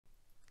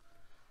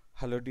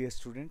Hello dear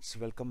students,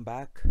 welcome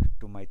back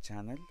to my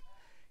channel.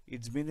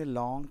 It's been a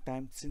long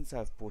time since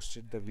I've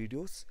posted the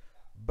videos,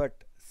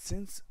 but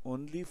since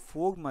only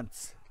 4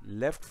 months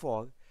left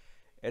for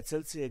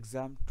SSLC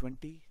exam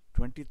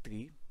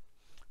 2023,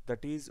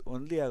 that is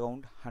only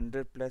around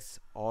 100 plus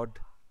odd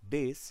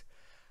days,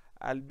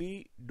 I'll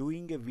be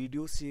doing a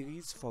video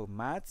series for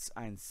maths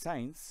and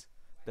science,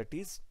 that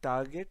is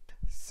target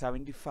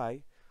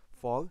 75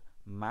 for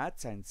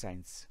maths and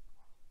science.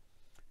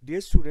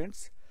 Dear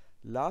students,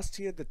 last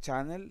year the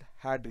channel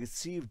had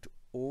received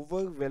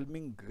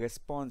overwhelming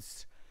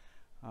response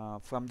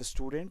from the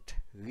student,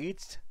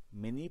 reached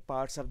many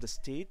parts of the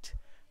state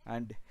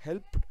and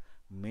helped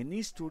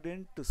many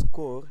students to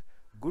score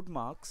good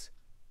marks.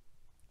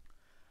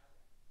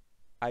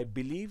 I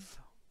believe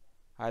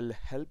I'll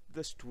help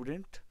the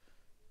student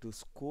to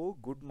score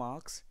good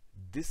marks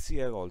this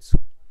year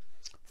also.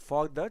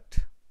 For that,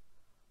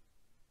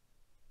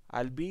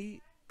 I'll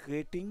be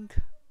creating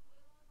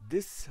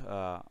this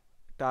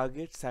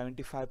target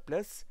 75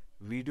 plus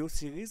video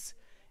series.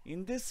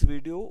 In this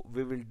video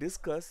we will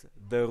discuss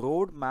the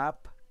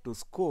roadmap to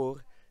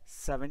score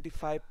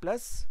 75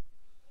 plus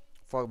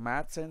for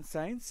maths and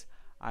science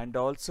and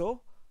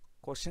also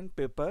question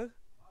paper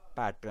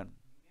pattern.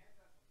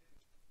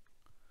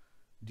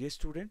 Dear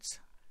students,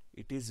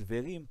 it is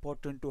very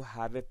important to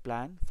have a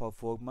plan for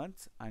 4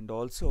 months, and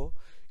also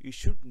you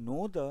should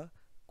know the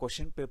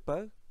question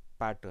paper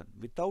pattern.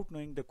 Without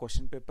knowing the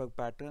question paper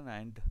pattern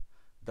and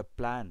the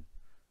plan,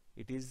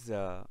 it is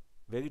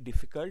very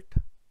difficult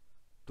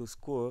to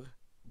score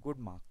good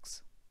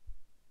marks.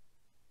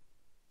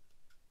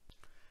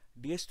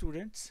 Dear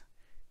students,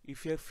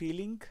 if you are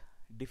feeling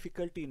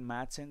difficulty in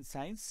maths and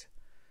science,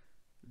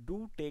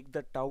 do take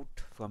that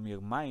out from your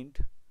mind,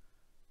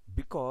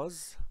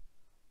 because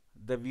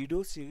the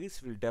video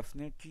series will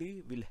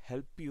definitely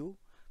help you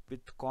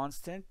with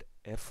constant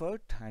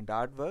effort and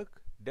hard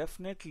work.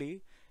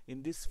 Definitely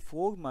in these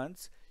 4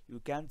 months you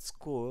can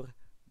score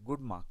good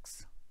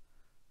marks.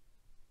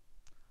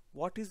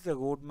 What is the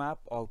roadmap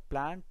or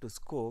plan to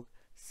score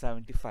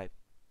 75?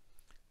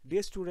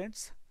 Dear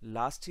students,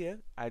 last year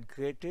I had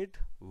created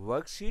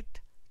worksheet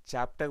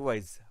chapter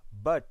wise,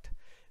 but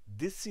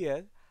this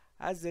year,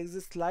 as there is a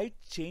slight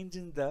change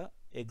in the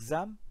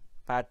exam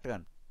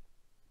pattern,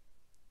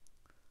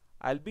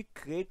 I'll be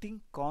creating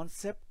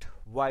concept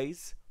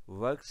wise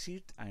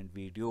worksheet and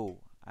video.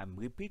 I'm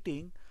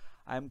repeating,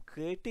 I'm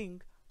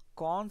creating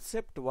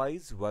concept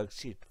wise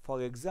worksheet.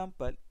 For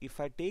example, if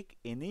I take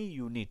any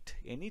unit,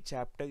 any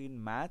chapter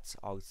in maths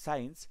or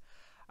science,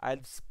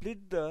 I'll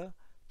split the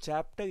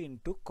chapter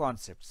into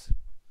concepts.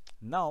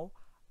 Now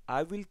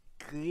I will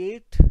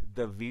create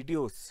the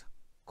videos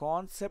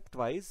concept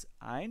wise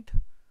and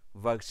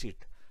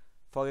worksheet.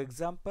 For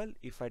example,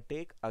 if I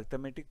take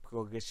arithmetic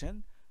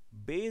progression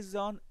based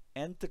on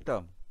nth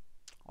term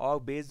or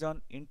based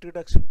on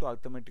introduction to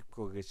arithmetic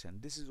progression,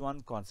 this is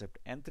one concept.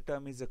 Nth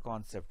term is a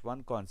concept,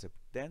 one concept,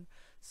 then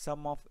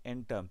sum of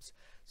n terms.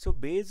 So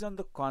based on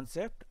the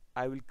concept,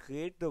 I will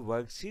create the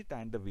worksheet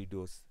and the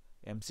videos.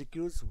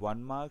 MCQs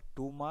 1 mark,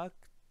 2 mark,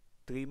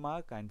 3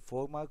 mark and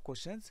 4 mark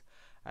questions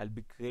I'll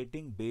be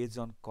creating based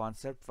on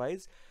concept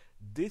wise.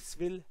 This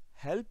will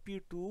help you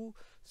to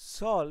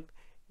solve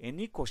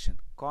any question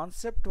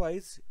concept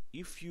wise.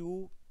 If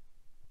you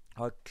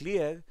are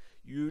clear,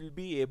 you will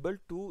be able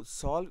to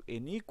solve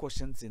any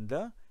questions in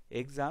the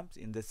exams.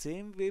 In the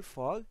same way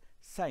for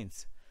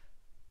science.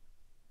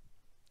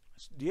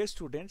 Dear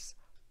students,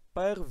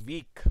 per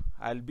week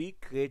I'll be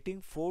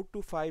creating 4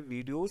 to 5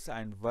 videos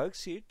and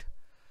worksheet,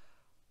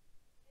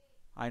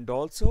 and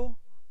also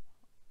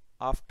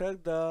after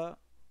the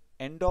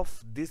end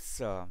of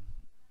this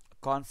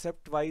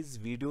concept wise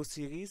video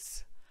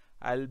series,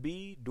 I'll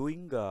be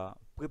doing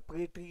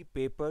preparatory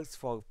papers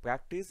for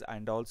practice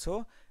and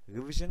also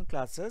revision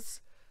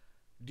classes.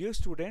 Dear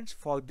students,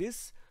 for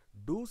this,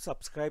 do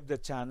subscribe the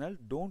channel,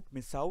 don't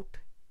miss out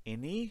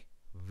any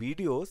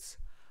videos,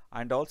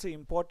 and also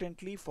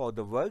importantly for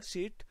the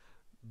worksheet,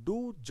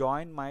 do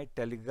join my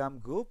Telegram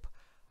group.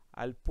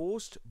 I'll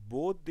post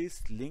both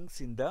these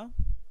links in the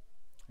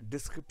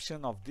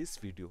description of this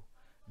video.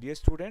 Dear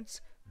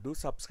students, do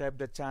subscribe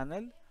the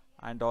channel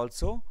and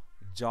also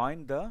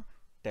join the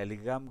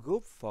Telegram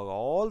group for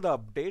all the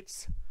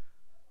updates.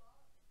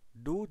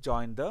 Do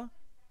join the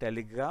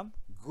Telegram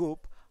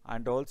group,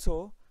 and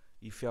also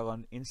if you are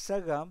on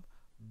Instagram,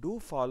 do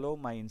follow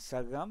my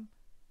Instagram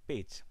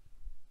page.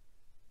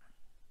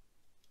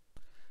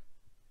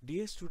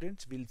 Dear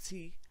students, we'll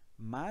see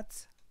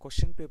maths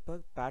question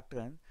paper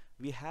pattern.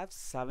 We have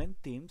 7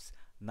 themes: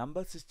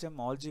 number system,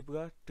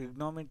 algebra,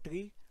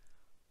 trigonometry,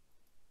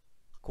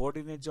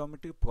 coordinate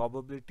geometry,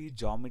 probability,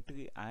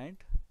 geometry and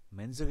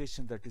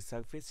mensuration, that is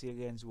surface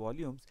area and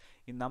volumes.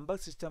 In number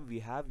system we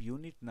have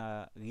unit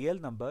real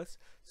numbers,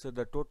 so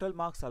the total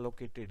marks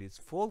allocated is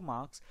 4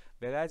 marks,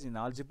 whereas in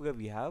algebra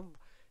we have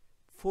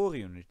 4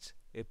 units: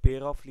 a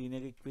pair of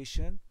linear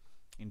equation,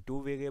 in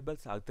 2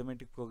 variables,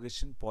 arithmetic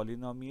progression,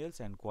 polynomials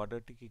and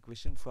quadratic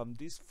equation. From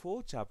these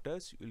 4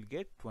 chapters you will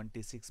get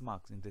 26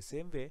 marks. In the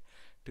same way,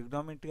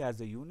 trigonometry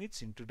as a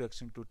units,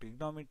 introduction to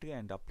trigonometry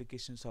and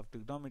applications of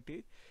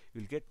trigonometry,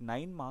 you will get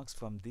 9 marks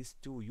from these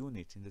 2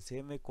 units. In the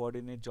same way,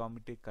 coordinate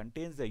geometry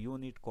contains the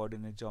unit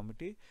coordinate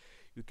geometry.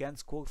 You can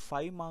score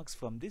 5 marks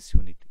from this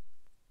unit.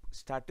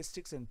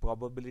 Statistics and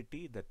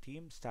probability, the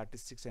theme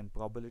statistics and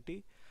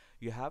probability,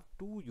 you have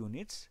 2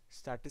 units,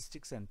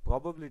 statistics and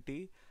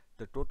probability.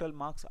 The total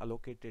marks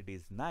allocated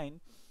is 9.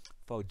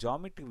 For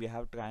geometry we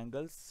have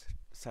triangles,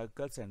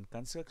 circles and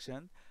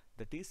construction,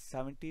 that is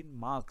 17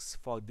 marks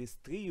for these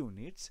 3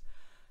 units.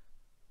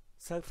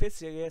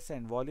 Surface areas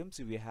and volumes,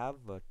 we have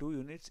 2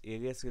 units,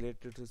 areas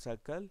related to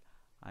circle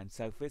and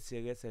surface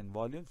areas and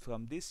volumes.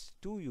 From these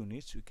 2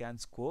 units you can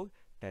score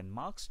 10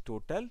 marks,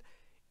 total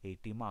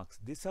 80 marks.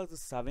 These are the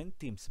 7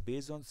 themes.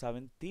 Based on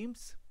 7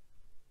 themes,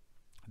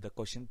 the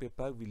question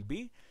paper will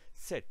be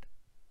set.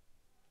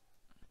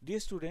 Dear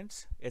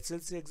students,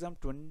 SSLC exam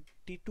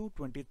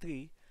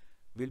 22-23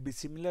 will be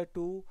similar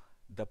to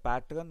the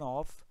pattern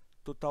of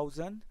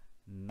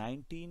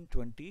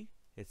 2019-20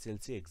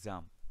 SSLC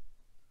exam.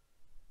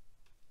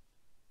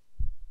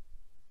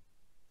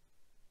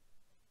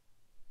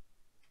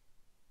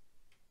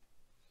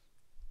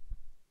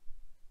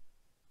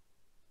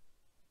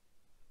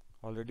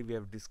 Already we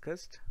have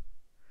discussed.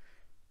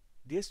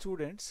 Dear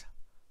students,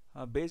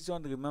 based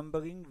on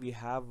remembering we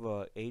have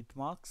 8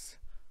 marks.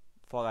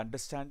 For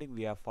understanding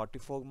we have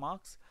 44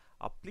 marks.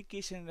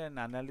 Application and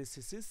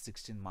analysis is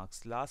 16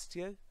 marks. Last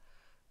year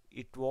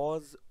it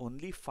was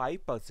only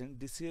 5%.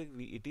 This year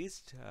it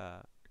is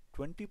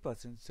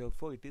 20%. So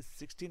it is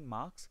 16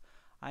 marks.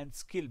 And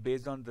skill,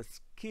 based on the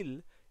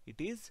skill, it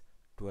is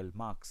 12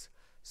 marks.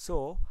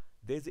 So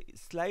there is a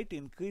slight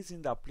increase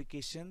in the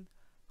application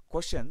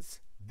questions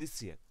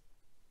this year.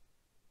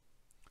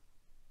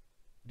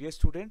 Dear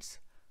students,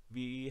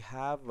 we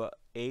have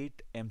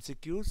 8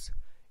 MCQs,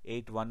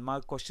 8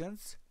 1-mark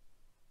questions,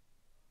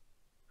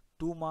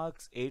 2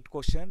 marks 8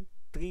 questions,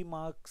 3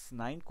 marks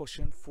 9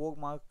 questions, 4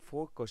 mark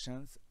 4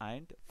 questions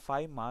and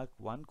 5 mark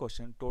 1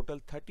 question. Total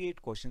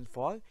 38 questions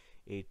for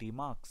 80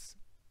 marks.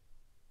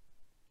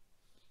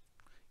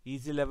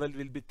 Easy level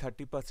will be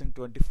 30%,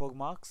 24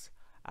 marks.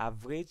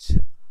 Average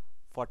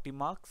 40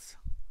 marks.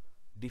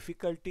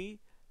 Difficulty,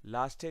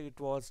 last year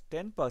it was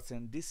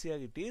 10%, this year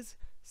it is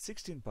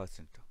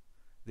 16%.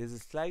 There is a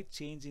slight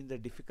change in the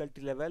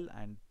difficulty level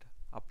and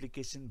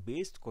application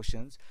based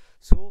questions.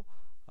 So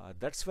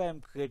that's why I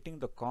am creating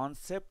the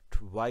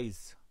concept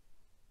wise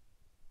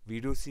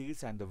video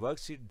series, and the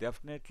worksheet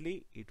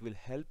definitely it will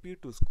help you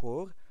to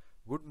score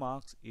good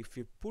marks if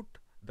you put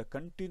the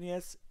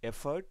continuous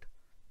effort.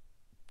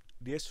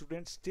 Dear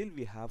students, still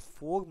we have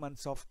 4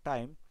 months of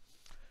time.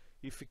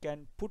 If you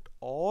can put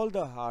all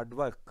the hard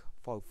work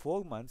for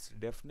 4 months,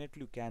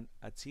 definitely you can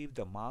achieve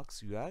the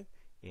marks you are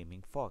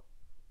aiming for.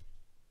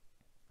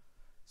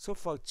 So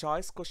for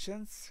choice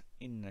questions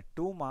in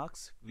 2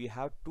 marks, we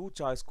have 2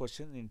 choice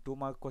questions in 2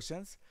 mark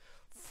questions,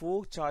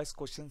 4 choice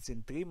questions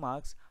in 3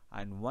 marks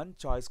and 1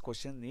 choice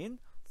question in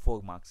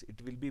 4 marks.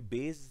 It will be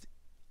based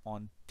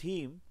on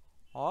theme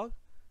or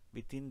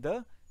within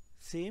the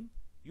same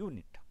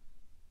unit.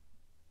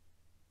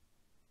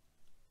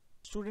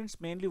 Students,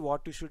 mainly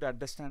what you should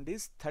understand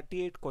is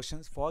 38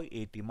 questions for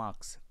 80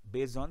 marks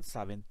based on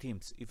 7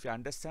 themes. If you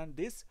understand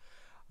this,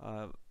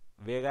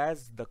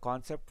 whereas the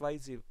concept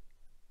wise, if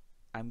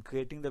I'm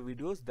creating the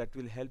videos that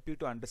will help you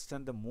to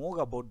understand the more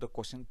about the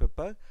question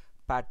paper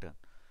pattern.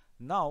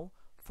 Now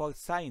for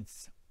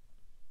science,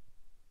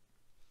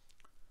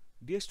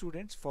 dear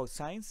students, for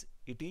science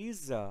it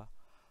is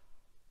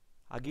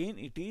again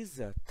it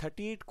is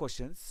 38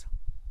 questions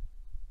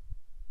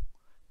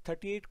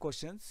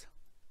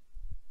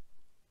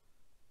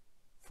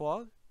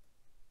for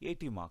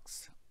 80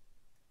 marks.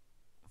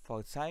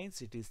 For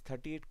science it is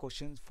 38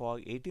 questions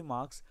for 80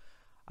 marks.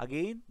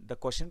 Again, the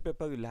question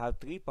paper will have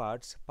 3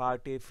 parts: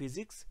 part A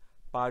physics,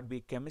 part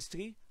B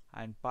chemistry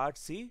and part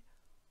C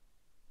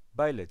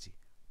biology.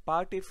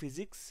 Part A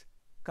physics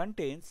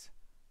contains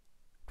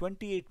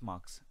 28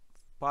 marks.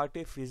 Part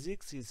A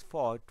physics is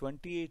for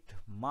 28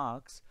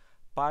 marks.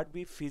 Part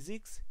B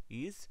physics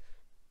is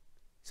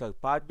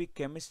part B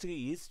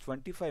chemistry is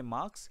 25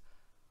 marks.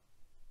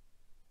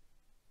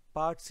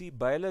 Part C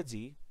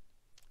biology,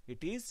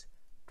 it is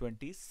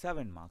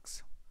 27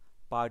 marks.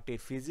 Part A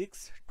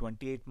physics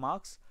 28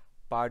 marks,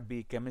 part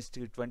B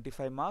chemistry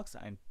 25 marks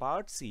and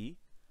part C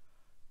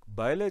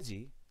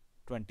biology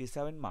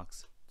 27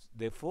 marks.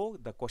 Therefore,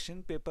 the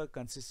question paper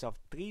consists of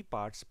 3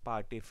 parts: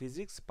 part A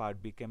physics,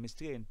 part B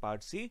chemistry and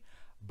part C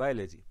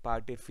biology.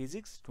 Part A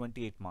physics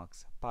 28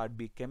 marks, part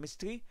B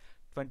chemistry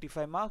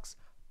 25 marks,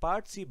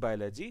 part C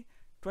biology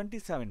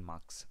 27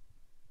 marks.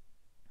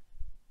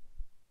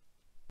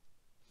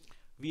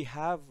 We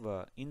have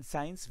in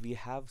science we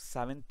have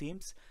 7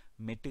 themes: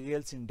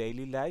 materials in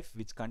daily life,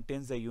 which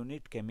contains the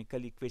unit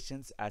chemical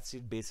equations,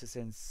 acid, bases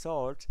and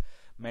salts,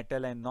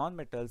 metal and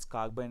non-metals,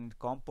 carbon and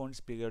compounds,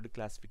 periodic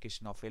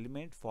classification of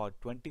element for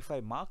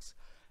 25 marks.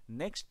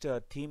 Next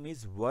theme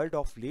is world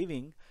of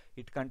living.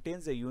 It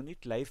contains a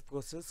unit life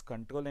process,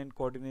 control and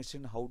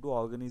coordination, how do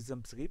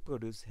organisms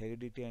reproduce,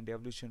 heredity and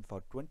evolution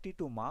for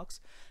 22 marks.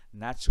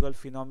 Natural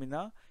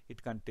phenomena,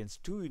 it contains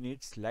 2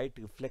 units, light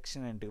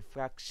reflection and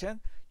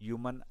refraction,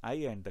 human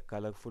eye and the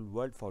colorful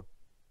world for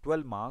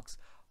 12 marks.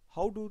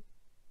 How do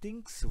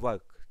things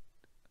work?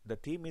 The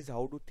theme is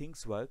how do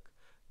things work.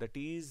 That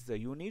is the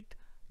unit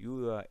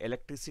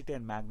electricity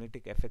and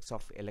magnetic effects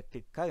of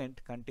electric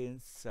current,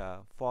 contains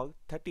for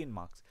 13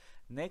 marks.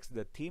 Next,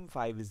 the theme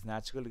 5 is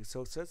natural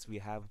resources. We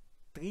have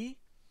 3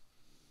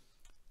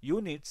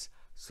 units,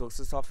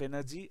 sources of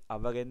energy,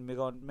 our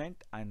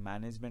environment and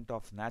management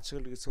of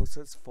natural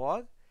resources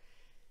for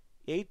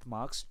 8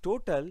 marks.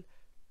 Total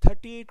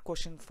 38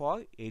 questions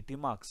for 80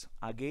 marks.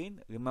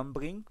 Again,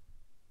 remembering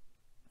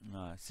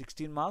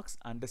 16 marks,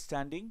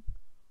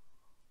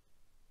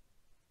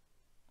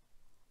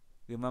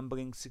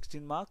 remembering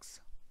 16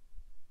 marks,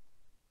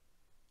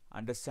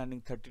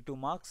 understanding 32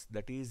 marks,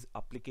 that is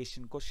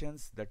application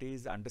questions, that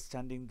is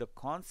understanding the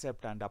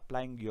concept and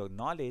applying your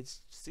knowledge,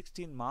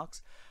 16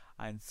 marks,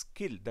 and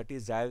skill, that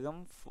is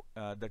diagram,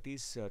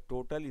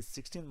 total is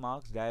 16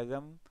 marks,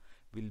 diagram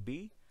will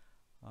be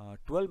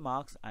 12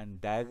 marks, and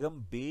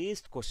diagram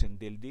based question,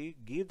 they'll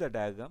give the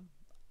diagram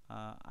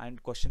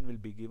and question will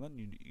be given,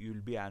 you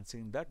will be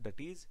answering that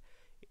is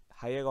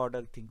higher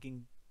order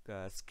thinking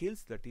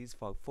skills, that is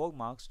for 4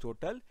 marks,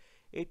 total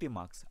 80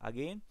 marks.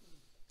 Again,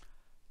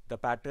 the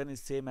pattern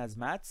is same as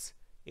maths.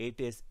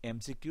 8 is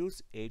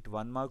MCQs, 8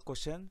 1 mark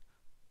question,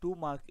 2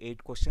 mark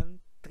 8 question,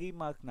 3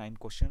 mark 9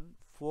 question,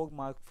 4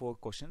 mark 4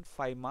 question,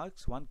 5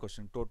 marks 1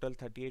 question, total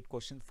 38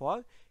 question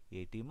for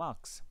 80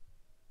 marks.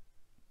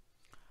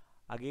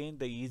 Again,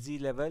 the easy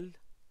level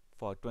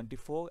for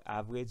 24,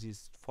 average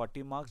is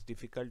 40 marks,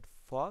 difficult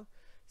for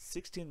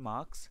 16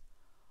 marks.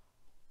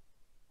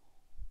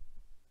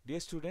 Dear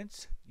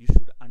students, you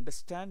should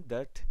understand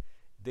that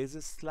there is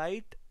a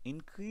slight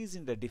increase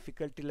in the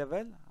difficulty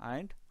level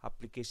and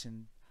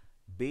application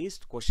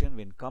based question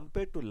when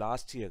compared to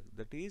last year,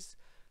 that is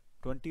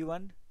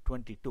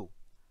 21-22,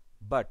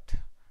 but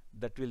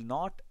that will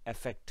not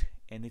affect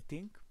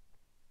anything,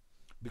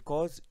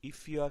 because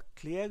if you are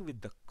clear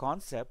with the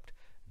concept,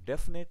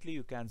 definitely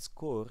you can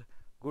score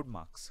good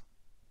marks.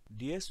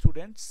 Dear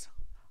students,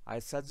 I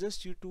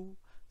suggest you to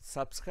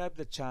subscribe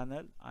the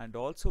channel, and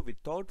also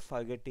without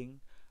forgetting,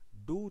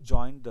 do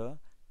join the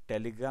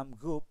Telegram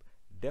group.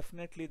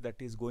 Definitely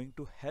that is going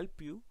to help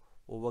you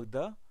over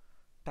the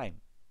time.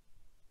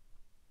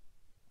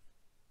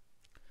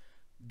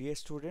 Dear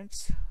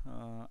students,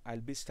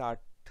 I'll be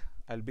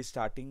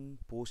starting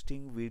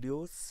posting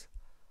videos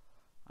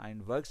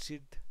and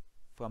worksheet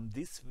from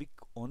this week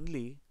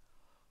only,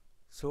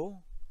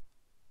 so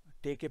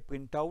take a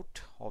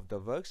printout of the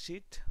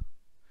worksheet,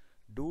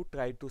 do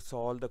try to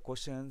solve the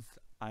questions,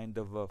 and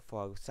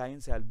for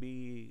science I'll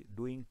be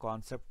doing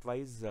concept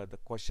wise the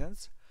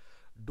questions.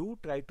 Do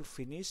try to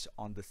finish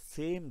on the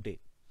same day,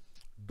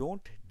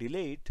 don't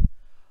delay it.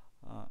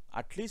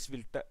 At least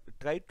we'll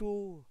try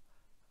to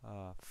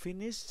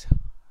finish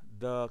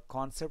the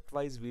concept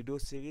wise video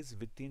series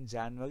within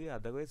January,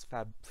 otherwise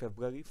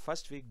February,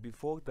 first week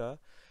before the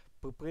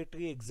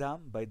preparatory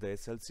exam by the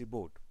SSLC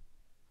board.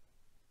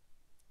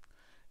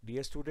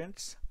 Dear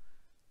students,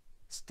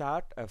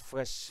 start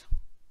afresh.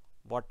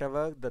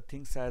 Whatever the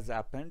things has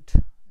happened,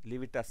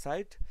 leave it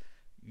aside.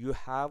 You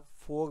have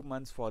 4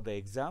 months for the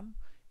exam.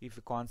 If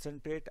you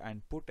concentrate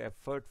and put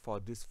effort for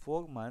these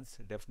 4 months,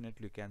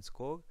 definitely you can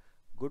score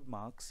good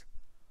marks.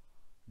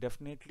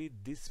 Definitely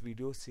this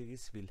video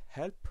series will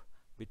help.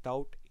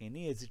 Without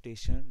any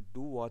hesitation,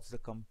 do watch the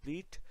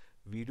complete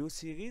video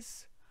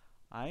series,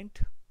 and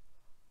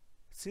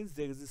since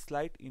there is a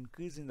slight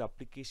increase in the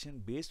application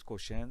based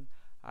question,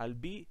 I'll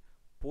be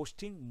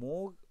posting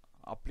more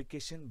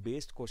application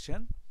based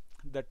question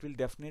that will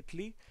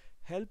definitely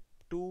help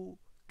to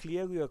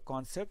clear your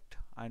concept.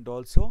 And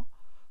also,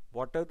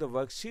 what are the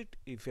worksheet,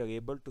 if you are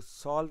able to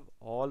solve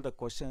all the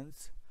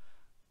questions,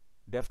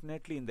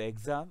 definitely in the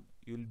exam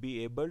you will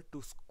be able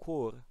to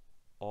score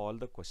all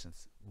the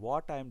questions.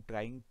 What I am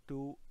trying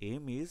to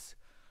aim is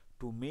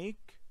to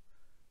make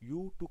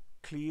you to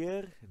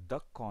clear the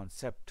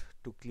concept,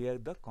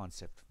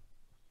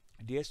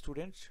 Dear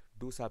students,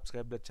 do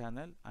subscribe the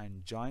channel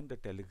and join the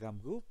Telegram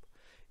group.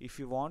 If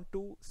you want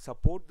to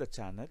support the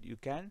channel, you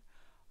can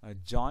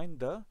join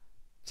the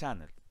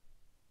channel.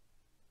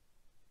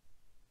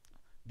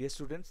 Dear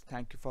students,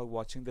 thank you for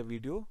watching the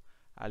video.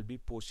 I'll be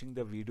posting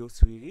the video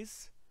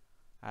series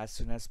as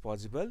soon as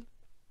possible.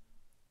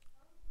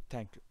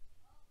 Thank you.